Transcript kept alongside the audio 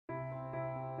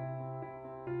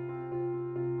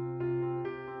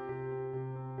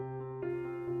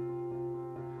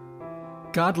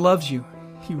God loves you.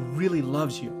 He really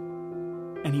loves you.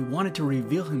 And He wanted to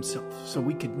reveal Himself so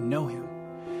we could know Him.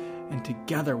 And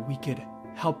together we could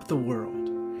help the world.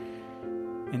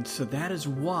 And so that is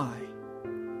why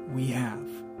we have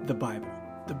the Bible.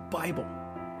 The Bible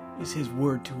is His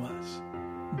word to us.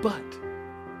 But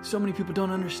so many people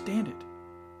don't understand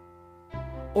it.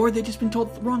 Or they've just been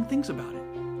told the wrong things about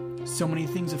it. So many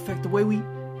things affect the way we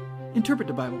interpret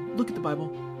the Bible, look at the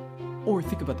Bible, or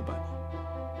think about the Bible.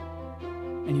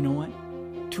 And you know what?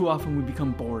 Too often we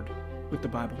become bored with the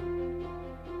Bible.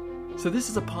 So this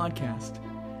is a podcast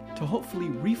to hopefully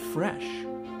refresh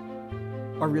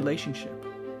our relationship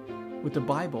with the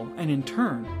Bible and in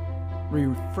turn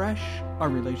refresh our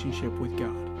relationship with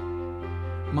God.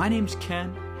 My name's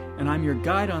Ken, and I'm your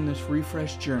guide on this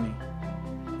refresh journey.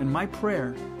 And my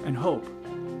prayer and hope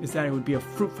is that it would be a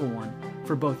fruitful one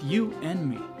for both you and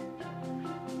me.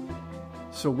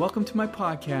 So welcome to my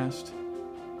podcast.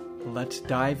 Let's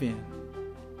dive in.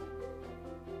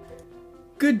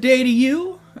 Good day to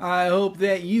you. I hope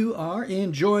that you are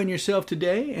enjoying yourself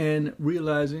today and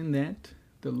realizing that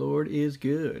the Lord is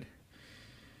good.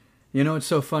 You know, it's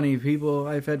so funny.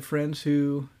 I've had friends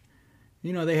who,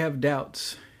 they have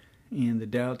doubts. And the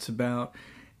doubts about,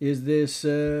 is this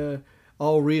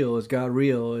all real? Is God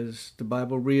real? Is the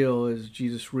Bible real? Is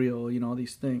Jesus real? All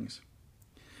these things.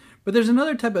 But there's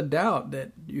another type of doubt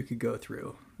that you could go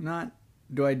through. Not,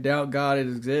 do I doubt God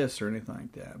exists or anything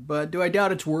like that, but do I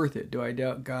doubt it's worth it? Do I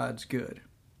doubt God's good?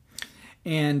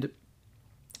 And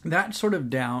that sort of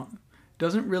doubt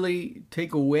doesn't really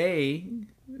take away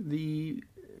the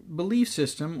belief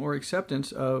system or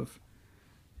acceptance of,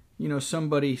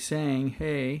 somebody saying,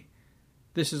 hey,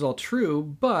 this is all true,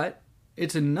 but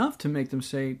it's enough to make them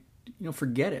say,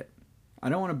 forget it. I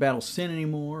don't want to battle sin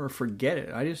anymore, or forget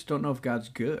it. I just don't know if God's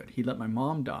good. He let my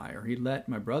mom die, or He let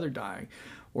my brother die,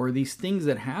 or these things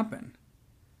that happen,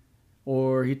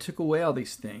 or He took away all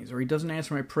these things, or He doesn't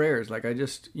answer my prayers.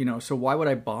 So why would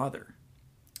I bother?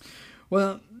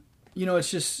 Well,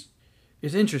 it's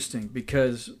interesting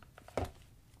because,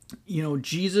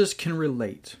 Jesus can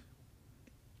relate.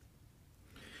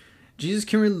 Jesus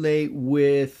can relate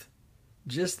with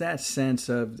just that sense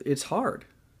of it's hard.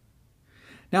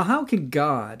 Now, how can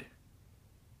God,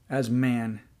 as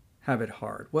man, have it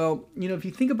hard? Well, if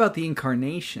you think about the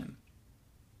incarnation,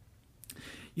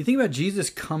 you think about Jesus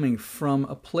coming from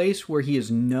a place where He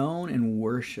is known and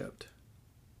worshipped,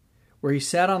 where He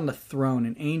sat on the throne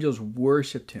and angels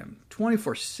worshipped Him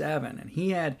 24/7, and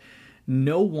He had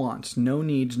no wants, no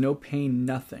needs, no pain,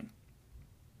 nothing.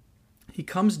 He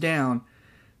comes down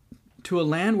to a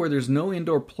land where there's no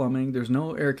indoor plumbing, there's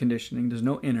no air conditioning, there's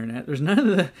no internet, there's none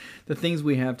of the things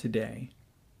we have today.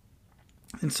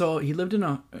 And so He lived in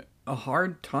a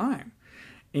hard time,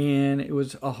 and it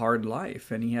was a hard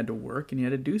life, and He had to work and He had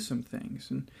to do some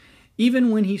things. And even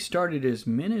when He started His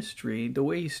ministry, the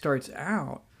way He starts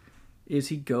out is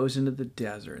He goes into the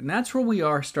desert. And that's where we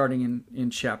are starting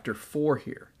in chapter 4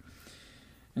 here.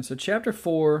 And so chapter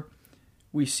 4,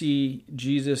 we see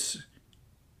Jesus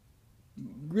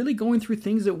really going through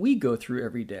things that we go through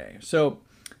every day. So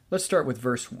let's start with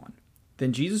verse 1.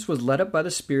 Then Jesus was led up by the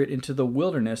Spirit into the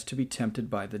wilderness to be tempted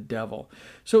by the devil.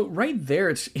 So right there,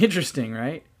 it's interesting,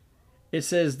 right? It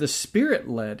says the Spirit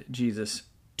led Jesus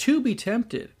to be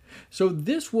tempted. So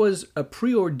this was a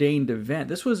preordained event.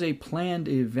 This was a planned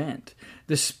event.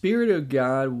 The Spirit of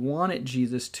God wanted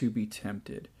Jesus to be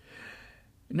tempted.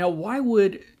 Now, why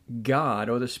would God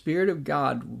or the Spirit of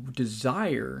God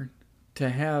desire to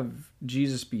have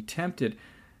Jesus be tempted?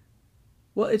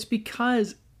 Well, it's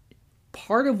because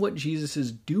part of what Jesus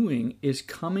is doing is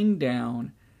coming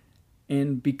down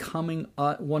and becoming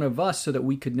one of us so that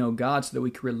we could know God, so that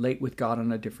we could relate with God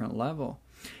on a different level.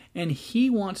 And He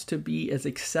wants to be as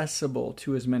accessible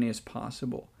to as many as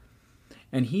possible.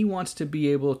 And He wants to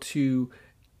be able to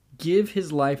give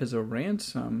His life as a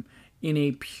ransom in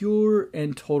a pure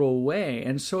and total way.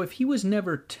 And so if He was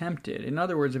never tempted, in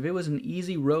other words, if it was an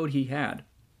easy road He had,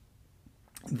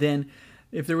 then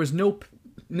if there was no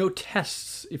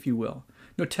tests, if you will,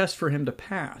 no test for Him to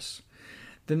pass,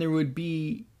 then there would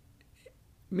be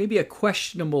maybe a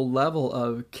questionable level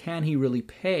of, can He really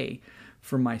pay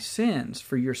for my sins,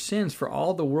 for your sins, for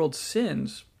all the world's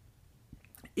sins,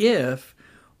 if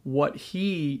what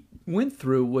He went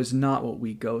through was not what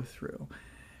we go through?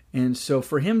 And so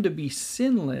for Him to be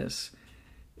sinless,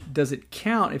 does it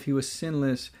count if He was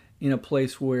sinless in a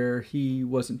place where He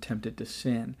wasn't tempted to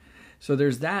sin? So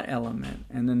there's that element.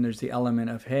 And then there's the element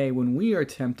of, hey, when we are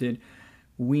tempted,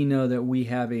 we know that we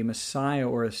have a Messiah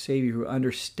or a Savior who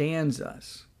understands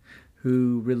us,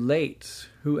 who relates,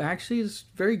 who actually is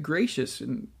very gracious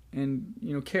and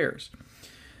cares.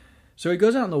 So he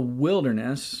goes out in the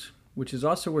wilderness, which is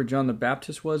also where John the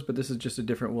Baptist was, but this is just a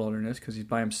different wilderness because he's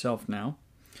by himself now.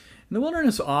 And the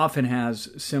wilderness often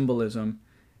has symbolism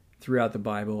throughout the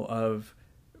Bible of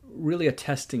really a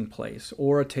testing place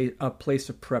or a place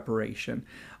of preparation.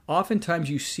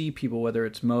 Oftentimes you see people, whether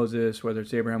it's Moses, whether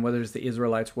it's Abraham, whether it's the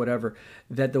Israelites, whatever,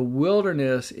 that the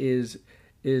wilderness is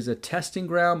a testing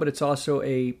ground, but it's also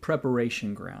a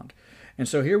preparation ground. And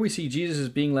so here we see Jesus is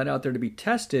being led out there to be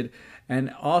tested,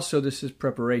 and also this is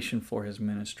preparation for his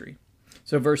ministry.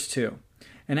 So verse 2,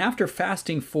 and after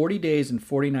fasting 40 days and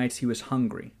 40 nights, he was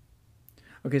hungry.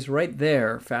 Okay, so right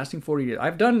there, fasting 40 days.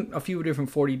 I've done a few different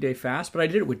 40-day fasts, but I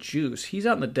did it with juice. He's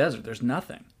out in the desert. There's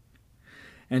nothing.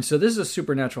 And so this is a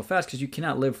supernatural fast because you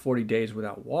cannot live 40 days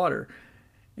without water.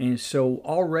 And so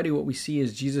already what we see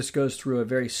is Jesus goes through a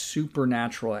very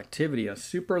supernatural activity, a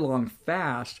super long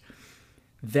fast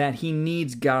that he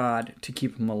needs God to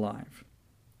keep him alive.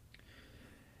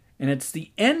 And it's the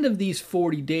end of these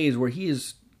 40 days where he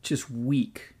is just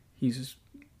weak. He's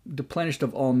deplenished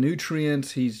of all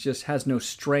nutrients. He just has no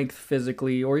strength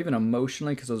physically or even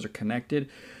emotionally because those are connected.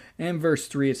 And verse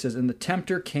 3, it says, and the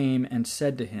tempter came and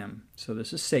said to him, so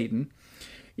this is Satan,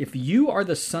 if you are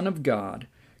the Son of God,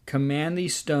 command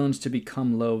these stones to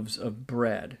become loaves of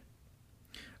bread.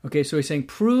 Okay, so he's saying,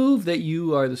 prove that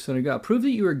you are the Son of God. Prove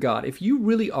that you are God. If you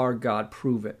really are God,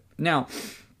 prove it. Now,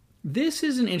 this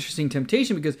is an interesting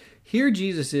temptation because here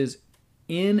Jesus is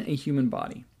in a human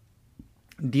body,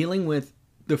 dealing with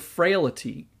the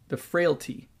frailty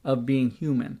of being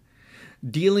human,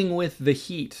 dealing with the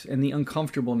heat and the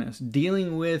uncomfortableness,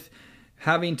 dealing with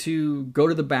having to go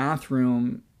to the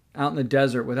bathroom out in the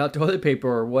desert without toilet paper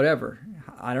or whatever.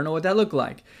 I don't know what that looked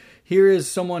like. Here is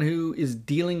someone who is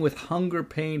dealing with hunger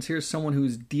pains. Here's someone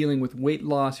who's dealing with weight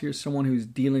loss. Here's someone who's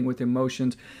dealing with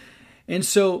emotions. And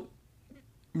so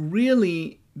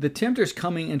really the tempter's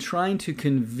coming and trying to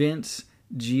convince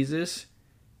Jesus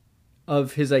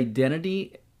of his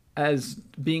identity as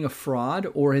being a fraud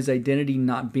or his identity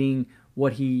not being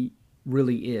what he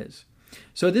really is.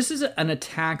 So this is an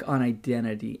attack on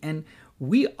identity, and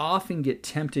we often get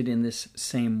tempted in this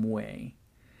same way,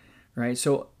 right?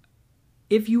 So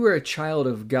if you are a child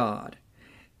of God,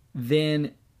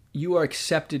 then you are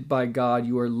accepted by God,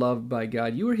 you are loved by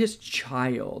God, you are his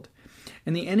child.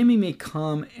 And the enemy may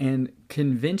come and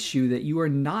convince you that you are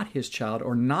not his child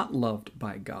or not loved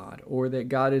by God, or that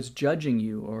God is judging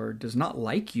you or does not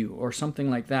like you or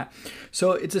something like that.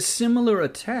 So it's a similar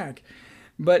attack.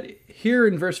 But here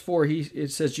in verse 4,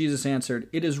 it says, Jesus answered,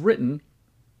 it is written,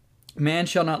 man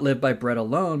shall not live by bread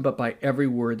alone, but by every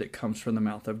word that comes from the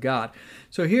mouth of God.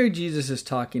 So here Jesus is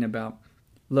talking about,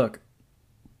 look,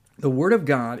 the word of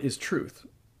God is truth.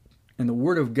 And the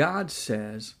word of God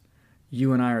says,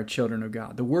 you and I are children of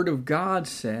God. The word of God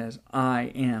says,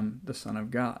 I am the Son of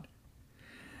God.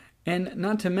 And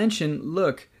not to mention,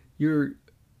 look, you're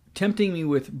tempting me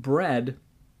with bread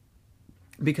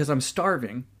because I'm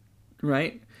starving,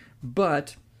 right?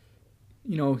 But,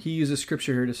 he uses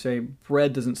scripture here to say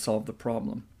bread doesn't solve the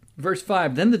problem. Verse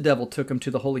 5, then the devil took him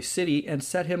to the holy city and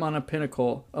set him on a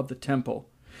pinnacle of the temple.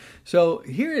 So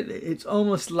here it's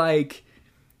almost like,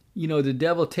 the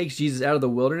devil takes Jesus out of the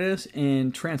wilderness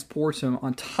and transports him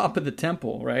on top of the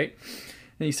temple, right?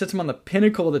 And he sets him on the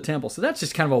pinnacle of the temple. So that's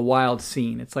just kind of a wild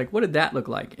scene. It's like, what did that look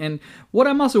like? And what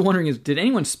I'm also wondering is, did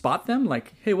anyone spot them?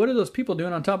 Like, hey, what are those people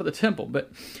doing on top of the temple?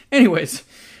 But anyways,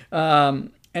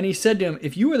 and he said to him,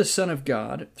 if you are the Son of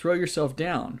God, throw yourself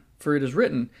down, for it is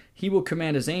written, he will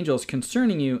command his angels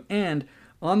concerning you, and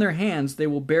on their hands they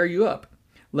will bear you up,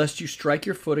 lest you strike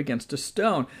your foot against a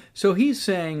stone. So he's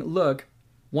saying, look,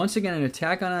 once again, an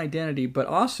attack on identity, but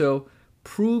also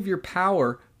prove your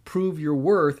power, prove your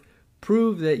worth,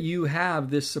 prove that you have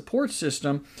this support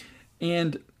system,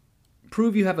 and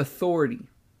prove you have authority.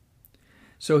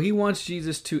 So he wants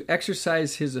Jesus to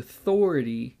exercise his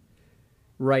authority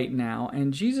right now.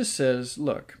 And Jesus says,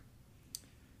 look,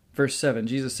 verse 7,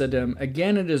 Jesus said to him,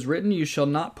 again it is written, you shall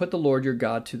not put the Lord your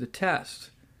God to the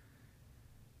test.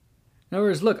 In other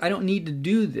words, look, I don't need to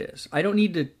do this. I don't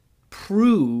need to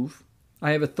prove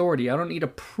I have authority. I don't need to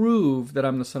prove that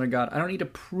I'm the Son of God. I don't need to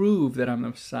prove that I'm the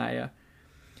Messiah.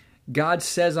 God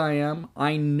says I am.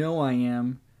 I know I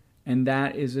am. And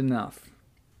that is enough.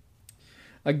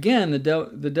 Again,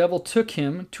 the devil took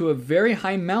him to a very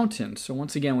high mountain. So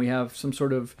once again, we have some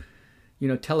sort of,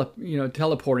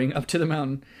 teleporting up to the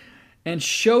mountain, and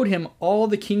showed him all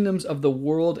the kingdoms of the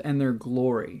world and their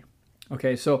glory.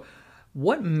 Okay, so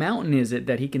what mountain is it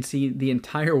that he can see the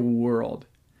entire world?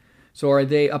 So are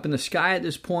they up in the sky at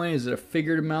this point? Is it a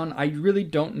figurative mountain? I really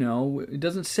don't know. It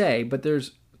doesn't say, but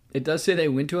it does say they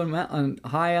went to a mountain,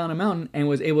 high on a mountain, and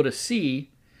was able to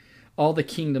see all the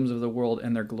kingdoms of the world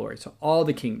and their glory. So all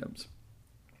the kingdoms.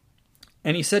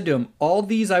 And he said to him, all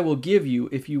these I will give you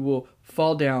if you will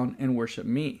fall down and worship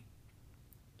me.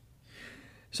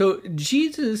 So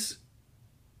Jesus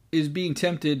is being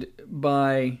tempted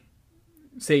by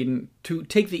Satan to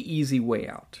take the easy way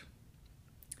out.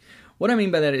 What I mean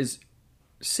by that is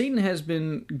Satan has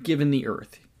been given the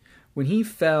earth. When he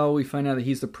fell, we find out that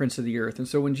he's the prince of the earth. And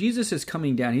so when Jesus is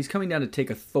coming down, he's coming down to take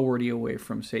authority away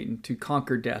from Satan, to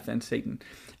conquer death and Satan,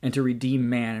 and to redeem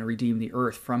man and redeem the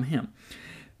earth from him.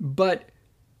 But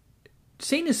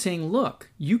Satan is saying,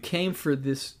 look, you came for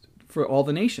this, for all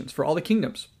the nations, for all the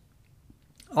kingdoms.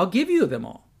 I'll give you them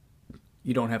all.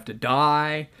 You don't have to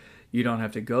die. You don't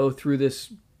have to go through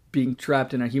this being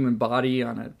trapped in a human body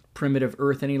on a primitive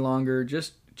earth any longer.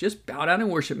 Just bow down and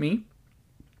worship me,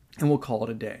 and we'll call it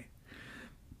a day.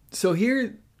 So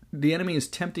here, the enemy is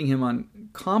tempting him on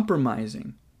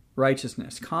compromising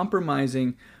righteousness,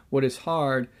 compromising what is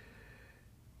hard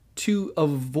to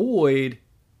avoid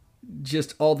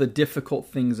just all the difficult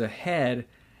things ahead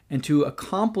and to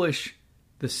accomplish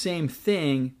the same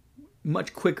thing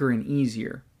much quicker and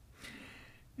easier.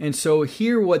 And so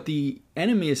here what the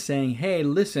enemy is saying, hey,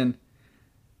 listen,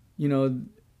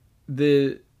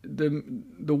 the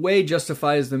way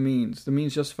justifies the means. The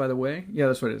means justify the way? Yeah,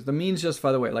 that's what it is. The means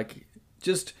justify the way. Like,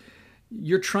 just,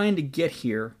 you're trying to get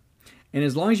here, and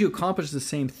as long as you accomplish the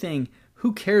same thing,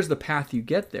 who cares the path you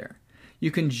get there?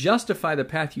 You can justify the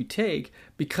path you take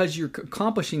because you're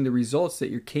accomplishing the results that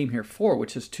you came here for,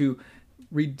 which is to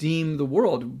redeem the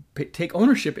world, take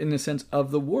ownership in the sense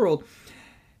of the world.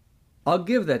 I'll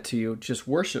give that to you. Just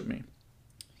worship me.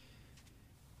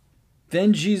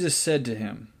 Then Jesus said to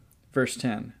him, verse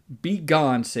 10, be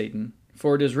gone, Satan,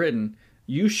 for it is written,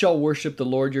 you shall worship the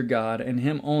Lord your God, and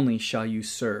him only shall you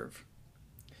serve.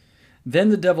 Then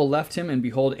the devil left him, and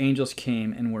behold, angels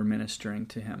came and were ministering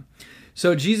to him.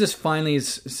 So Jesus finally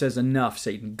says, enough,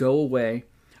 Satan, go away.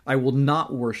 I will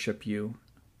not worship you.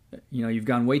 You've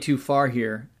gone way too far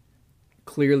here.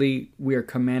 Clearly, we are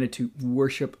commanded to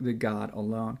worship the God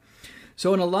alone.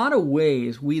 So in a lot of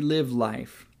ways, we live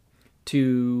life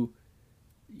to,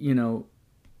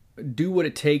 do what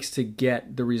it takes to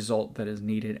get the result that is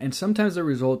needed. And sometimes the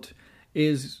result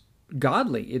is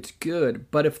godly. It's good.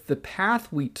 But if the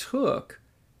path we took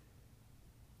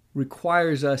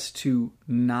requires us to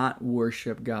not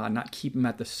worship God, not keep him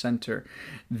at the center,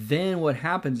 then what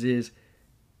happens is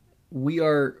we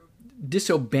are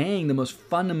disobeying the most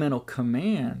fundamental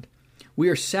command. We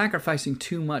are sacrificing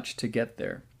too much to get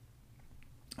there.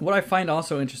 What I find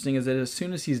also interesting is that as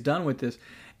soon as he's done with this,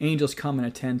 angels come and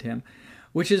attend him,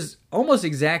 which is almost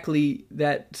exactly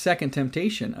that second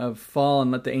temptation of fall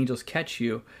and let the angels catch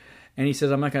you. And he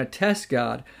says, I'm not going to test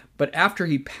God. But after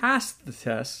he passed the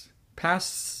test,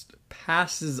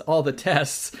 passes all the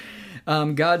tests,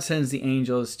 God sends the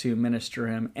angels to minister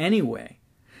him anyway.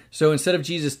 So instead of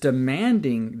Jesus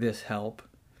demanding this help,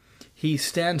 he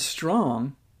stands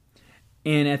strong,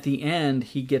 and at the end,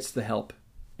 he gets the help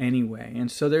anyway. And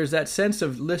so there's that sense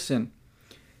of, listen,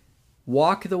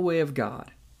 walk the way of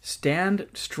God. Stand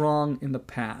strong in the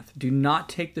path. Do not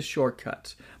take the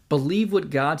shortcuts. Believe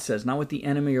what God says, not what the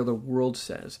enemy or the world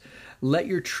says. Let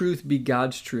your truth be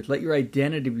God's truth. Let your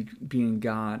identity be in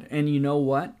God. And you know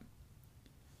what?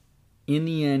 In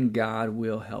the end, God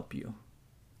will help you.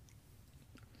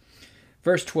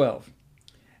 Verse 12.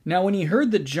 Now when he heard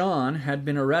that John had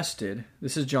been arrested,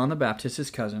 this is John the Baptist,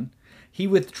 his cousin, he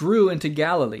withdrew into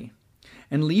Galilee.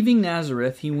 And leaving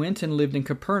Nazareth, he went and lived in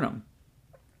Capernaum,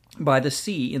 by the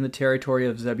sea in the territory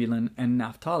of Zebulun and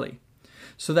Naphtali,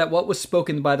 so that what was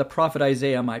spoken by the prophet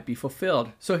Isaiah might be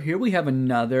fulfilled. So here we have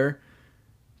another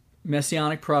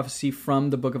messianic prophecy from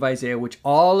the book of Isaiah, which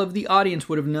all of the audience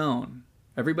would have known.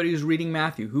 Everybody who's reading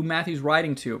Matthew, who Matthew's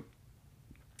writing to,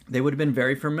 they would have been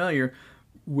very familiar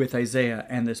with Isaiah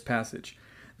and this passage.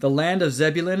 The land of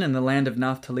Zebulun and the land of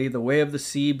Naphtali, the way of the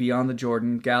sea beyond the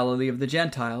Jordan, Galilee of the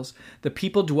Gentiles, the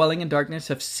people dwelling in darkness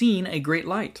have seen a great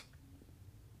light.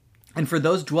 And for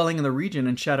those dwelling in the region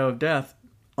and shadow of death,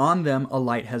 on them a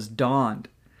light has dawned.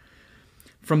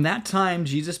 From that time,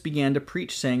 Jesus began to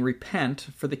preach, saying, repent,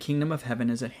 for the kingdom of heaven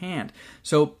is at hand.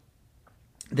 So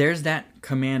there's that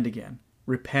command again.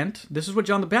 Repent. This is what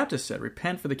John the Baptist said.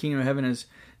 Repent, for the kingdom of heaven is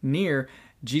near.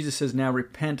 Jesus says now,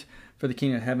 repent, for the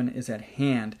kingdom of heaven is at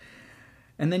hand.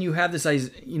 And then you have this,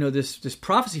 this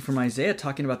prophecy from Isaiah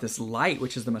talking about this light,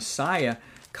 which is the Messiah,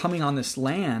 coming on this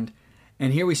land.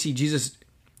 And here we see Jesus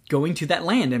going to that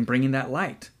land and bringing that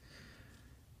light.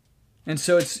 And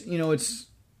so it's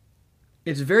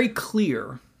very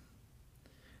clear.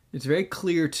 It's very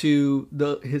clear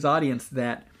to his audience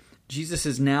that Jesus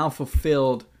has now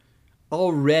fulfilled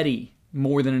already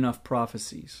more than enough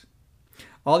prophecies.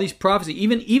 All these prophecies,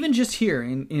 even just here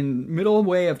in middle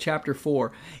way of chapter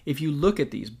 4, if you look at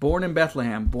these, born in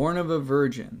Bethlehem, born of a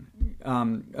virgin,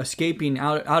 escaping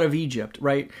out of Egypt,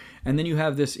 right? And then you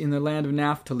have this in the land of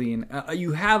Naphtali, and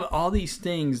you have all these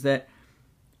things that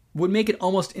would make it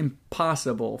almost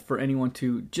impossible for anyone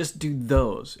to just do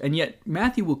those. And yet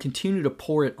Matthew will continue to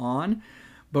pour it on.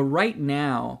 But right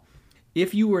now,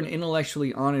 if you were an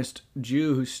intellectually honest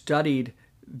Jew who studied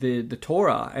the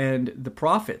Torah and the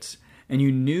prophets, and you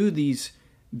knew these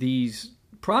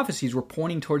prophecies were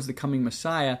pointing towards the coming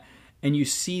Messiah, and you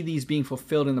see these being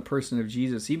fulfilled in the person of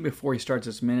Jesus, even before he starts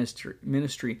his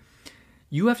ministry,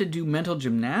 you have to do mental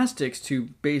gymnastics to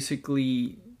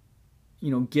basically,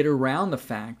 get around the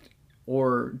fact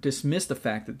or dismiss the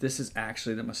fact that this is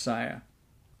actually the Messiah.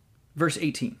 Verse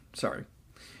 18, sorry.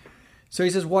 So he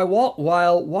says,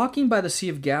 while walking by the Sea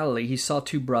of Galilee, he saw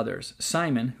two brothers,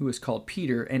 Simon, who is called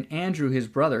Peter, and Andrew his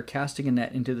brother, casting a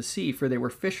net into the sea, for they were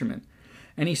fishermen.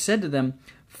 And he said to them,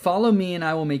 "Follow me, and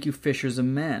I will make you fishers of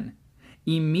men."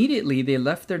 Immediately they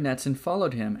left their nets and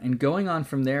followed him. And going on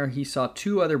from there, he saw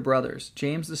two other brothers,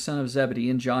 James the son of Zebedee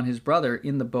and John his brother,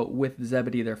 in the boat with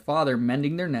Zebedee their father,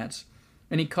 mending their nets.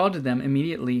 And he called to them.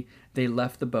 Immediately they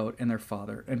left the boat and their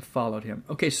father and followed him.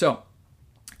 Okay, so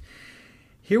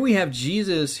here we have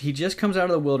Jesus. He just comes out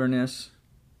of the wilderness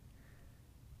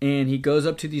and he goes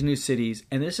up to these new cities.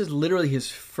 And this is literally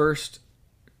his first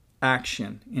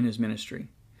action in his ministry.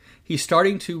 He's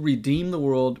starting to redeem the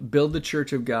world, build the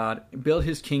church of God, build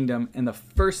his kingdom. And the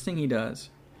first thing he does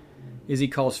is he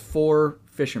calls 4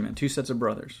 fishermen, 2 sets of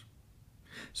brothers.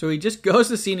 So he just goes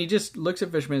to the sea and he just looks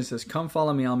at fishermen and says, "Come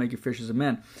follow me, I'll make you fishers of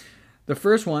men." The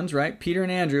first ones, right, Peter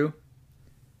and Andrew,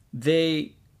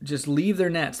 they just leave their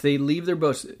nets. They leave their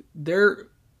boats. Their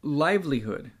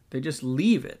livelihood, they just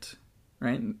leave it,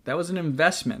 right? That was an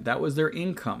investment. That was their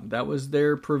income. That was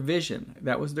their provision.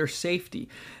 That was their safety.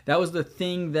 That was the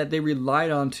thing that they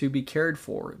relied on to be cared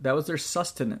for. That was their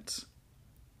sustenance.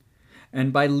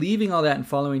 And by leaving all that and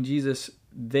following Jesus,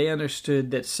 they understood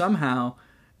that somehow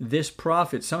this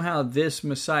prophet, somehow this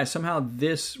Messiah, somehow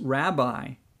this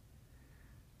rabbi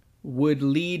would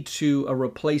lead to a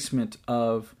replacement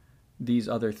of these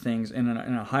other things in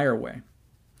a higher way.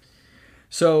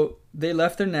 So they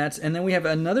left their nets, and then we have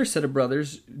another set of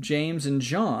brothers, James and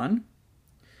John,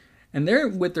 and they're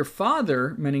with their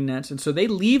father mending nets, and so they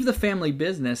leave the family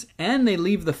business and they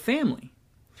leave the family.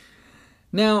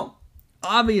 Now,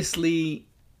 obviously,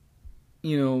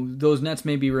 those nets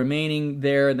may be remaining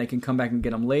there and they can come back and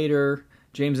get them later.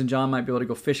 James and John might be able to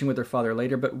go fishing with their father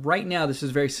later, but right now this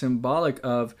is very symbolic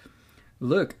of,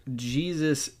 look,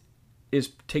 Jesus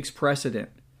takes precedent.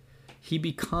 He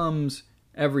becomes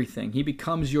everything. He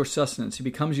becomes your sustenance. He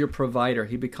becomes your provider.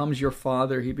 He becomes your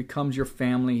father. He becomes your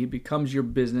family. He becomes your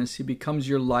business. He becomes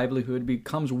your livelihood. He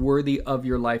becomes worthy of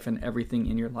your life and everything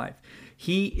in your life.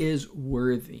 He is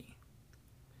worthy.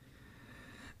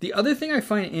 The other thing I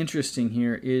find interesting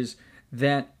here is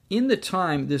that in the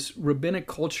time, this rabbinic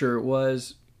culture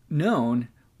was known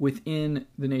within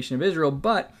the nation of Israel,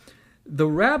 but the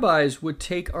rabbis would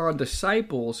take on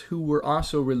disciples who were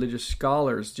also religious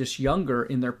scholars, just younger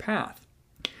in their path.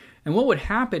 And what would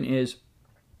happen is,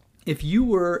 if you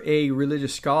were a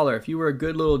religious scholar, if you were a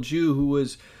good little Jew who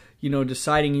was,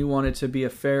 deciding you wanted to be a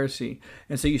Pharisee,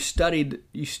 and so you studied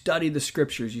the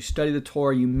scriptures, you studied the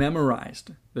Torah, you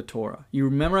memorized the Torah, you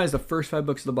memorized the first 5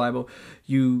 books of the Bible,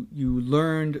 you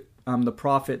learned the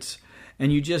prophets,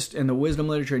 and the wisdom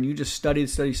literature, and you just studied,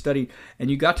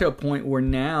 and you got to a point where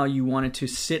now you wanted to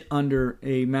sit under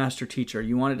a master teacher,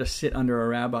 you wanted to sit under a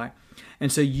rabbi,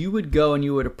 and so you would go and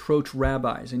you would approach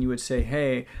rabbis, and you would say,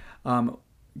 "Hey,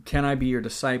 can I be your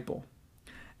disciple?"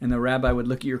 And the rabbi would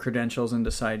look at your credentials and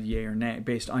decide yay or nay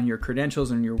based on your credentials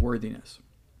and your worthiness.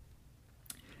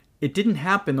 It didn't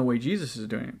happen the way Jesus is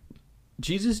doing it.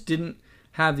 Jesus didn't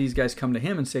have these guys come to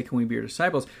him and say, "Can we be your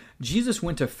disciples?" Jesus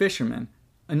went to fishermen.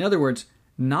 In other words,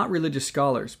 not religious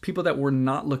scholars, people that were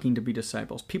not looking to be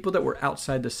disciples, people that were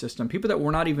outside the system, people that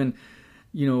were not even,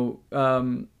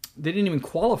 they didn't even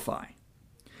qualify.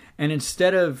 And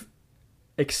instead of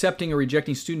accepting or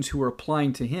rejecting students who were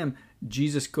applying to him,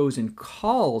 Jesus goes and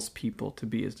calls people to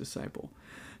be his disciple.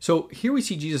 So here we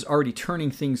see Jesus already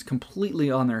turning things completely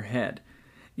on their head.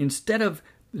 Instead of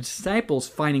the disciples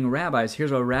finding rabbis,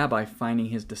 here's a rabbi finding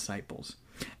his disciples.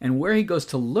 And where he goes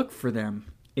to look for them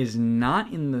is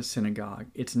not in the synagogue.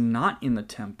 It's not in the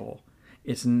temple.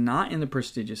 It's not in the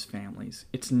prestigious families.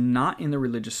 It's not in the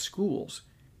religious schools.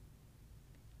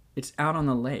 It's out on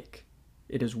the lake.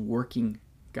 It is working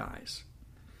guys.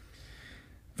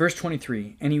 Verse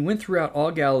 23, and he went throughout all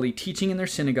Galilee, teaching in their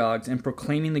synagogues and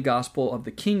proclaiming the gospel of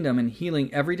the kingdom and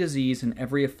healing every disease and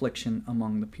every affliction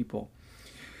among the people.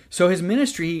 So his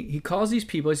ministry, he calls these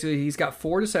people, he's got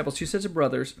 4 disciples, 2 sets of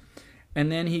brothers,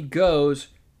 and then he goes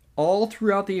all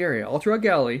throughout the area, all throughout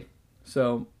Galilee.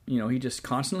 So, he just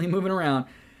constantly moving around.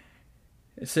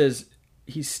 It says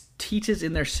he teaches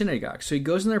in their synagogues. So he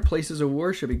goes in their places of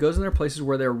worship. He goes in their places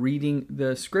where they're reading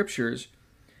the scriptures,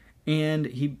 and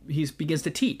he begins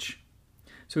to teach.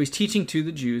 So he's teaching to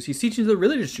the Jews. He's teaching to the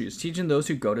religious Jews, teaching those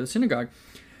who go to the synagogue.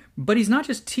 But he's not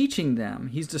just teaching them.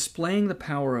 He's displaying the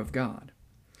power of God.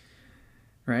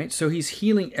 Right? So he's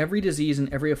healing every disease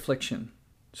and every affliction.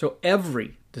 So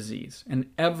every disease and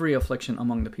every affliction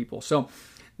among the people. So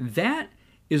that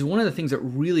is one of the things that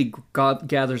really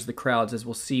gathers the crowds, as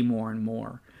we'll see more and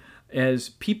more. As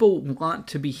people want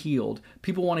to be healed,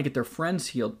 people want to get their friends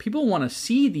healed, people want to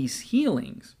see these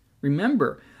healings.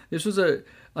 Remember, this was a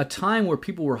time where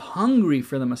people were hungry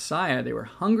for the Messiah. They were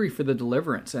hungry for the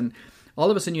deliverance. And all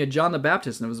of a sudden you had John the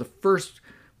Baptist, and it was the first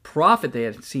prophet they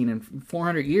had seen in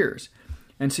 400 years.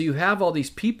 And so you have all these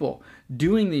people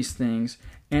doing these things,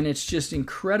 and it's just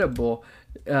incredible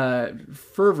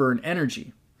fervor and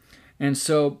energy. And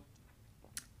so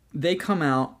they come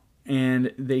out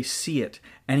and they see it.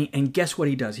 And guess what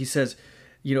he does? He says,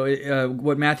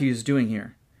 what Matthew is doing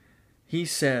here. He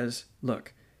says,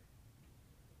 look,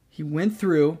 he went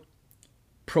through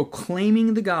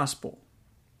proclaiming the gospel.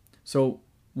 So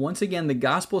once again, the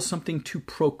gospel is something to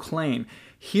proclaim.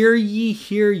 Hear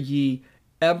ye,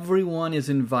 everyone is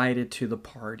invited to the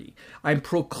party. I'm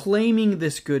proclaiming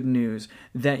this good news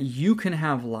that you can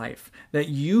have life, that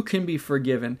you can be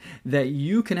forgiven, that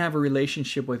you can have a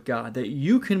relationship with God, that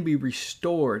you can be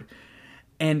restored.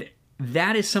 And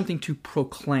that is something to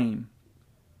proclaim.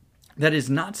 That is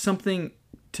not something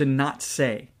to not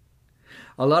say.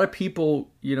 A lot of people,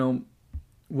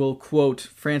 will quote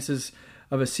Francis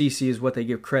of Assisi is what they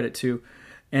give credit to.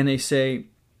 And they say,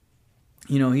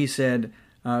 he said,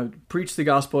 preach the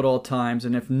gospel at all times,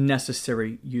 and if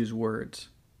necessary, use words.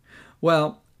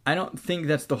 Well, I don't think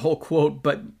that's the whole quote,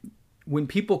 but when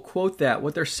people quote that,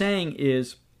 what they're saying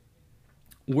is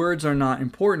words are not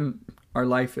important, our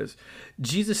life is.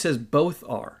 Jesus says both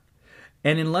are.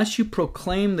 And unless you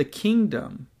proclaim the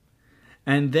kingdom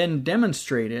and then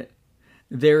demonstrate it,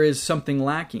 there is something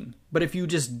lacking. But if you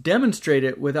just demonstrate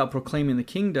it without proclaiming the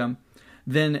kingdom,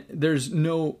 then there's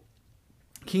no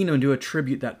kingdom to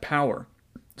attribute that power.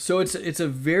 So it's a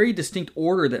very distinct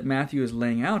order that Matthew is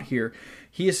laying out here.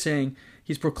 He is saying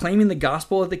he's proclaiming the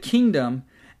gospel of the kingdom,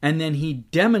 and then he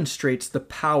demonstrates the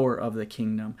power of the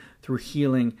kingdom through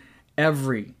healing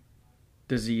every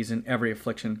disease and every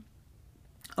affliction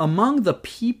among the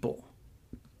people.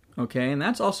 Okay, and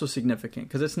that's also significant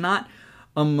because it's not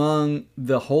among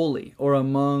the holy or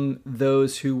among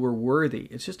those who were worthy.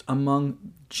 It's just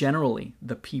among generally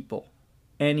the people,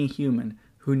 any human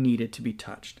who needed to be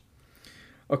touched.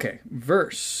 Okay,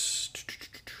 verse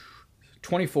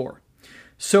 24.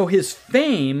 So his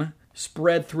fame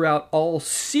spread throughout all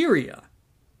Syria.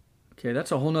 Okay,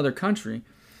 that's a whole nother country.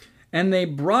 And they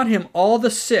brought him all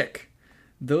the sick,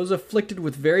 those afflicted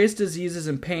with various diseases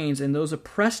and pains, and those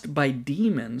oppressed by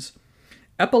demons,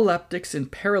 epileptics and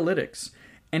paralytics,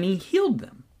 and he healed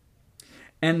them.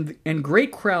 And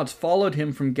great crowds followed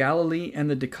him from Galilee and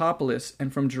the Decapolis,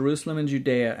 and from Jerusalem and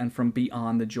Judea, and from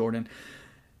beyond the Jordan.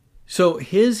 So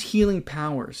his healing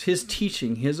powers, his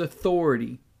teaching, his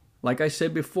authority, like I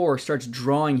said before, starts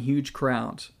drawing huge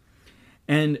crowds.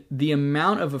 And the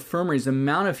amount of infirmaries, the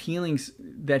amount of healings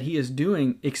that he is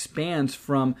doing expands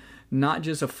from not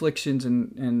just afflictions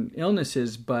and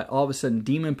illnesses, but all of a sudden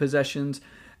demon possessions,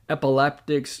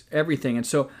 epileptics, everything. And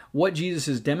so what Jesus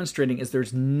is demonstrating is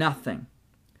there's nothing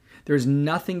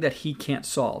that he can't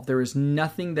solve. There is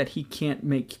nothing that he can't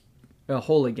make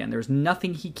whole again. There's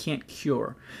nothing he can't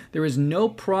cure. There is no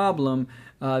problem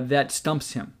that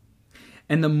stumps him.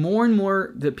 And the more and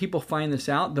more that people find this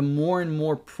out, the more and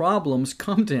more problems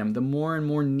come to him, the more and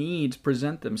more needs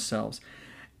present themselves.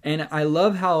 And I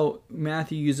love how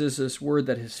Matthew uses this word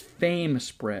that his fame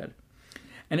spread.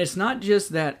 And it's not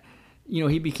just that,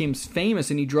 he becomes famous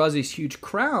and he draws these huge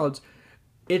crowds.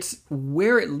 It's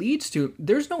where it leads to.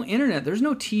 There's no internet, there's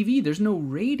no TV, there's no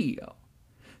radio.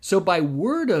 So by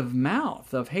word of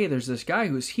mouth of, hey, there's this guy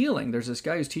who's healing, there's this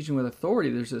guy who's teaching with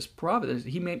authority, there's this prophet,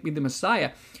 he may be the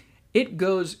Messiah.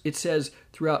 It says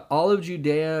throughout all of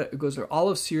Judea, it goes through all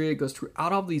of Syria, it goes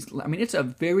throughout all these, it's a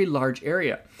very large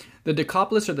area. The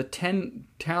Decapolis are the 10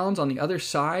 towns on the other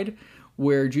side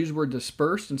where Jews were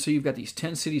dispersed, and so you've got these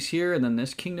 10 cities here, and then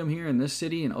this kingdom here, and this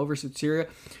city, and over Syria.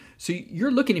 So you're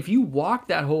looking, if you walk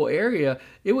that whole area,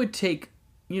 it would take,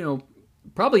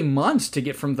 probably months to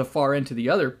get from the far end to the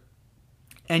other.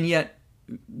 And yet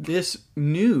this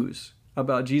news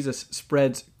about Jesus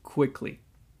spreads quickly.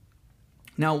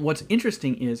 Now, what's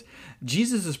interesting is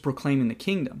Jesus is proclaiming the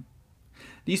kingdom.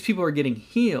 These people are getting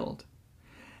healed.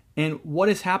 And what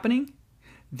is happening?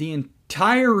 The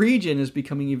entire region is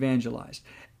becoming evangelized.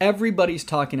 Everybody's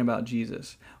talking about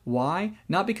Jesus. Why?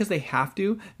 Not because they have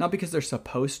to, not because they're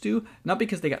supposed to, not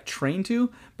because they got trained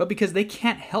to, but because they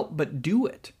can't help but do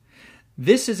it.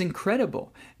 This is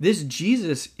incredible. This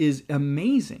Jesus is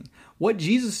amazing. What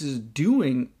Jesus is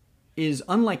doing is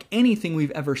unlike anything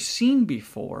we've ever seen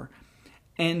before.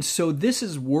 And so this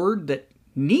is word that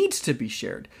needs to be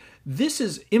shared. This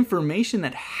is information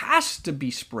that has to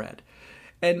be spread.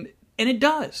 And it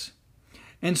does.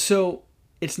 And so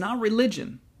it's not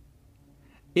religion.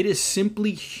 It is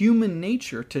simply human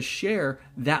nature to share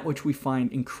that which we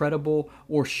find incredible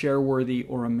or share-worthy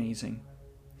or amazing.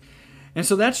 And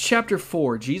so that's chapter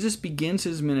 4. Jesus begins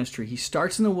his ministry. He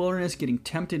starts in the wilderness getting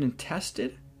tempted and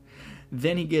tested.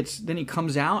 Then he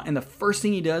comes out, and the first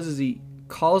thing he does is he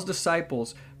calls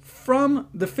disciples from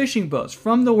the fishing boats,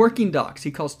 from the working docks.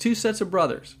 He calls 2 sets of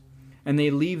brothers, and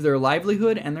they leave their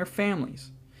livelihood and their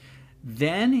families.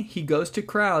 Then he goes to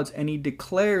crowds and he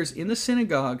declares in the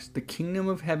synagogues, the kingdom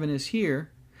of heaven is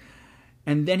here.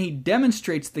 And then he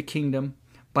demonstrates the kingdom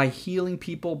by healing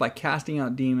people, by casting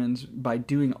out demons, by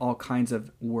doing all kinds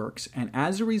of works. And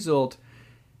as a result,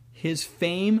 his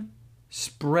fame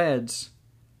spreads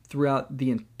throughout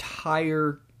the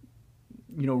entire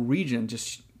region,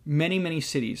 just many, many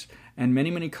cities and many,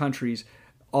 many countries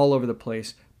all over the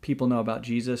place. People know about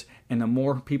Jesus, and the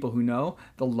more people who know,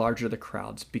 the larger the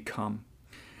crowds become.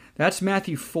 That's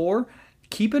Matthew 4.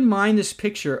 Keep in mind this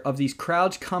picture of these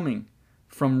crowds coming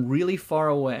from really far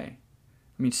away.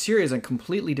 I mean, Syria is a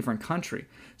completely different country.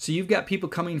 So you've got people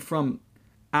coming from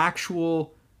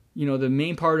actual, the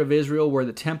main part of Israel where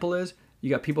the temple is. You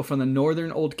got people from the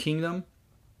northern Old Kingdom,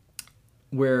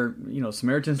 where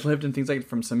Samaritans lived and things like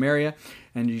from Samaria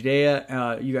and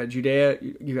Judea. You got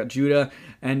Judah,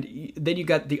 and then you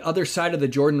got the other side of the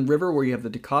Jordan River where you have the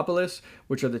Decapolis,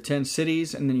 which are the 10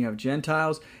 cities, and then you have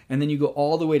Gentiles, and then you go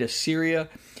all the way to Syria.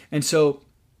 And so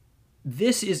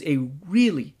this is a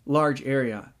really large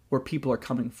area where people are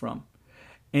coming from.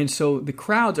 And so the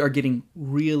crowds are getting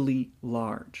really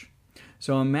large.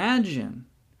 So imagine,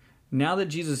 now that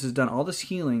Jesus has done all this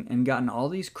healing and gotten all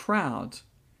these crowds,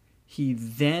 he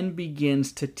then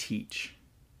begins to teach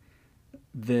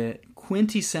the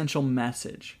quintessential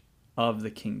message of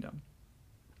the kingdom.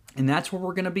 And that's where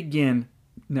we're going to begin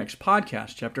next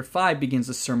podcast. Chapter 5 begins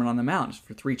the Sermon on the Mount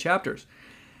for 3 chapters.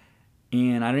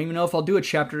 And I don't even know if I'll do a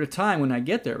chapter at a time when I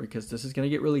get there, because this is going to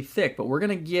get really thick. But we're going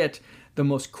to get the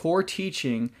most core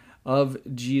teaching of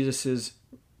Jesus'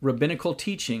 rabbinical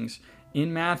teachings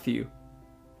in Matthew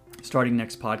starting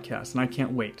next podcast. And I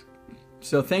can't wait.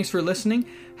 So thanks for listening.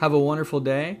 Have a wonderful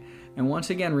day. And once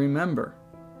again, remember,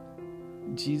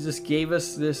 Jesus gave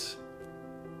us this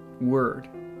word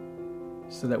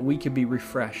so that we could be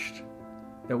refreshed,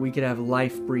 that we could have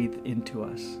life breathed into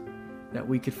us, that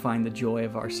we could find the joy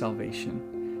of our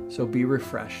salvation. So be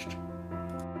refreshed.